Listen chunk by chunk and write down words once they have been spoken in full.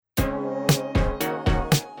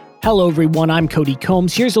Hello everyone, I'm Cody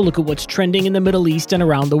Combs. Here's a look at what's trending in the Middle East and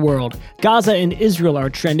around the world. Gaza and Israel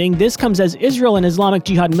are trending. This comes as Israel and Islamic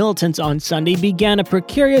Jihad militants on Sunday began a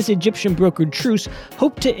precarious Egyptian-brokered truce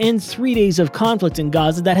hoped to end 3 days of conflict in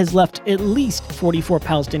Gaza that has left at least 44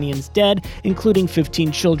 Palestinians dead, including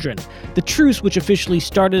 15 children. The truce, which officially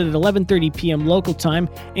started at 11:30 p.m. local time,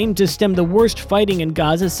 aimed to stem the worst fighting in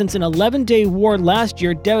Gaza since an 11-day war last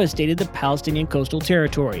year devastated the Palestinian coastal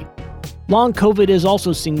territory. Long COVID is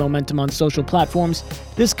also seeing momentum on social platforms.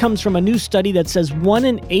 This comes from a new study that says 1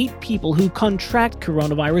 in 8 people who contract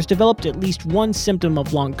coronavirus developed at least one symptom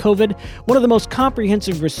of long COVID, one of the most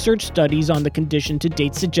comprehensive research studies on the condition to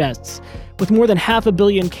date suggests. With more than 500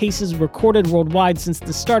 million cases recorded worldwide since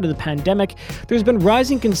the start of the pandemic, there's been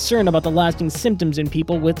rising concern about the lasting symptoms in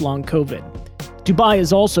people with long COVID. Dubai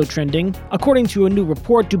is also trending. According to a new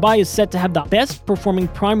report, Dubai is set to have the best performing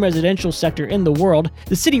prime residential sector in the world.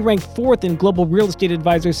 The city ranked 4th in global real estate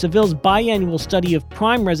advisor Seville's biannual study of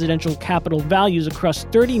prime residential capital values across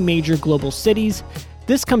 30 major global cities.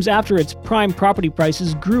 This comes after its prime property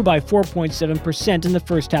prices grew by 4.7% in the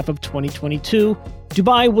first half of 2022.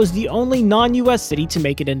 Dubai was the only non-US city to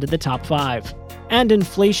make it into the top 5. And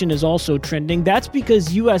inflation is also trending. That's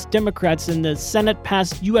because U.S. Democrats in the Senate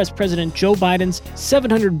passed U.S. President Joe Biden's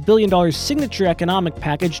 $700 billion signature economic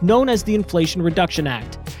package known as the Inflation Reduction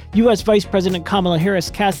Act. U.S. Vice President Kamala Harris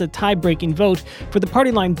cast the tie-breaking vote for the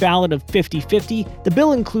party line ballot of 50-50. The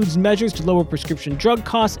bill includes measures to lower prescription drug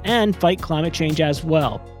costs and fight climate change as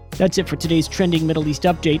well. That's it for today's Trending Middle East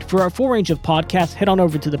update. For our full range of podcasts, head on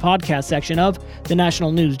over to the podcast section of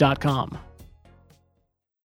thenationalnews.com.